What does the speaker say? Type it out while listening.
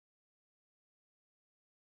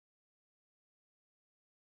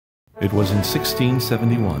It was in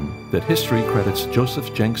 1671 that history credits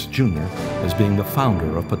Joseph Jenks Jr. as being the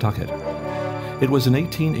founder of Pawtucket. It was in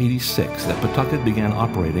 1886 that Pawtucket began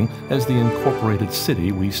operating as the incorporated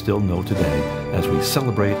city we still know today as we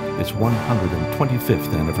celebrate its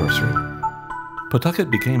 125th anniversary. Pawtucket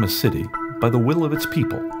became a city by the will of its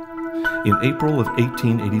people. In April of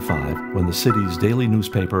 1885, when the city's daily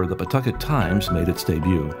newspaper, the Pawtucket Times, made its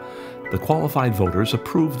debut, the qualified voters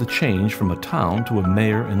approved the change from a town to a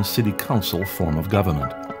mayor and city council form of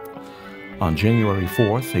government. On January 4,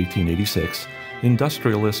 1886,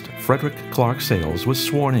 industrialist Frederick Clark Sales was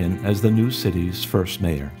sworn in as the new city's first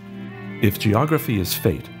mayor. If geography is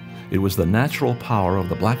fate, it was the natural power of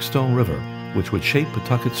the Blackstone River which would shape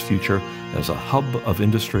Pawtucket's future as a hub of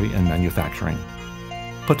industry and manufacturing.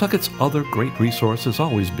 Pawtucket's other great resource has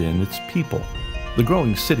always been its people. The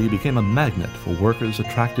growing city became a magnet for workers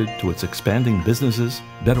attracted to its expanding businesses,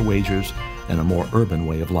 better wages, and a more urban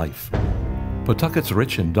way of life. Pawtucket's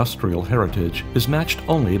rich industrial heritage is matched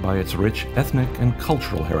only by its rich ethnic and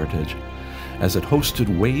cultural heritage, as it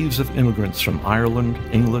hosted waves of immigrants from Ireland,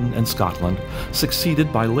 England, and Scotland,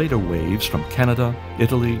 succeeded by later waves from Canada,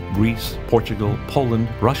 Italy, Greece, Portugal, Poland,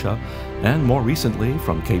 Russia, and more recently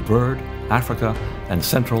from Cape Verde, Africa, and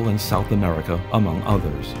Central and South America, among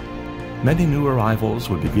others. Many new arrivals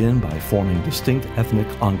would begin by forming distinct ethnic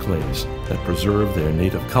enclaves that preserve their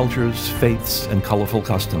native cultures, faiths, and colorful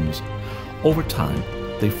customs. Over time,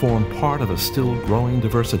 they form part of a still growing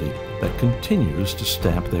diversity that continues to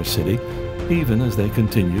stamp their city, even as they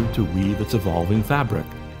continue to weave its evolving fabric.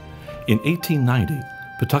 In 1890,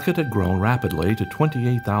 Pawtucket had grown rapidly to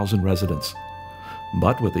 28,000 residents.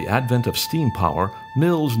 But with the advent of steam power,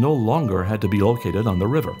 mills no longer had to be located on the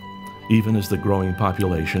river, even as the growing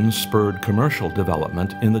population spurred commercial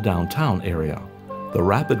development in the downtown area. The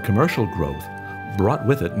rapid commercial growth brought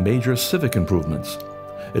with it major civic improvements.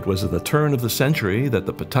 It was at the turn of the century that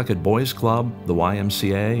the Pawtucket Boys Club, the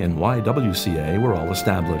YMCA, and YWCA were all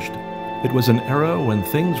established. It was an era when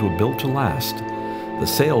things were built to last. The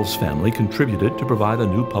Sales family contributed to provide a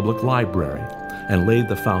new public library and laid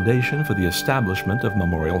the foundation for the establishment of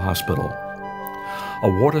Memorial Hospital. A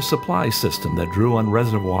water supply system that drew on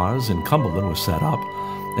reservoirs in Cumberland was set up,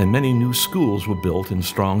 and many new schools were built in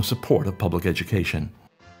strong support of public education.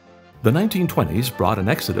 The 1920s brought an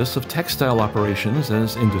exodus of textile operations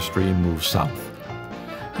as industry moved south.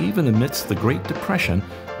 Even amidst the Great Depression,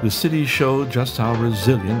 the city showed just how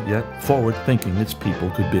resilient yet forward-thinking its people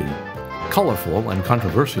could be. Colorful and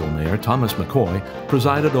controversial Mayor Thomas McCoy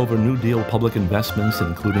presided over New Deal public investments,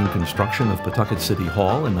 including construction of Pawtucket City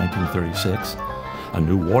Hall in 1936, a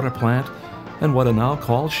new water plant, and what are now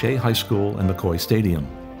called Shea High School and McCoy Stadium.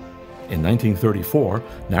 In 1934,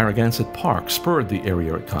 Narragansett Park spurred the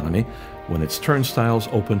area economy when its turnstiles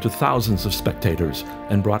opened to thousands of spectators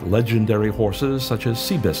and brought legendary horses such as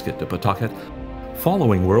Seabiscuit to Pawtucket.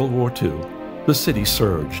 Following World War II, the city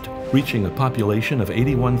surged, reaching a population of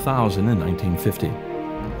 81,000 in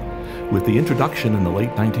 1950. With the introduction in the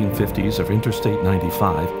late 1950s of Interstate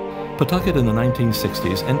 95, Pawtucket in the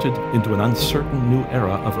 1960s entered into an uncertain new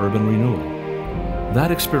era of urban renewal.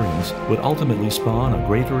 That experience would ultimately spawn a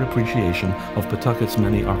greater appreciation of Pawtucket's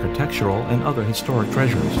many architectural and other historic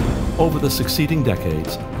treasures. Over the succeeding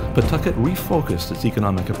decades, Pawtucket refocused its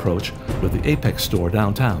economic approach with the Apex store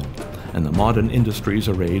downtown and the modern industries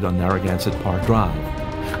arrayed on Narragansett Park Drive.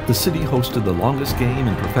 The city hosted the longest game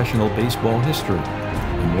in professional baseball history,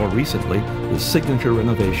 and more recently, the signature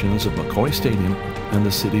renovations of McCoy Stadium and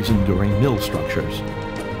the city's enduring mill structures.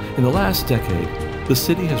 In the last decade, the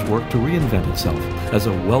city has worked to reinvent itself as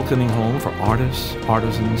a welcoming home for artists,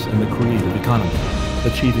 artisans, and the creative economy,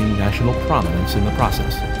 achieving national prominence in the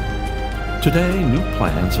process. Today, new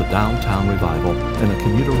plans for downtown revival and a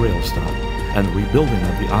commuter rail stop and the rebuilding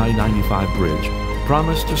of the I-95 bridge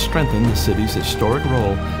promise to strengthen the city's historic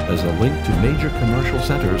role as a link to major commercial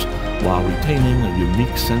centers while retaining a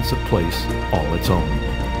unique sense of place all its own.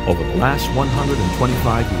 Over the last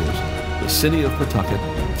 125 years, the city of Pawtucket,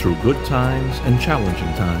 through good times and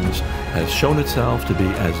challenging times, has shown itself to be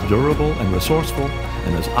as durable and resourceful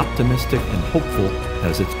and as optimistic and hopeful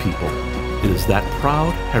as its people. It is that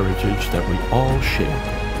proud heritage that we all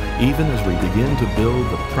share, even as we begin to build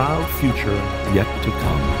the proud future yet to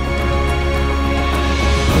come.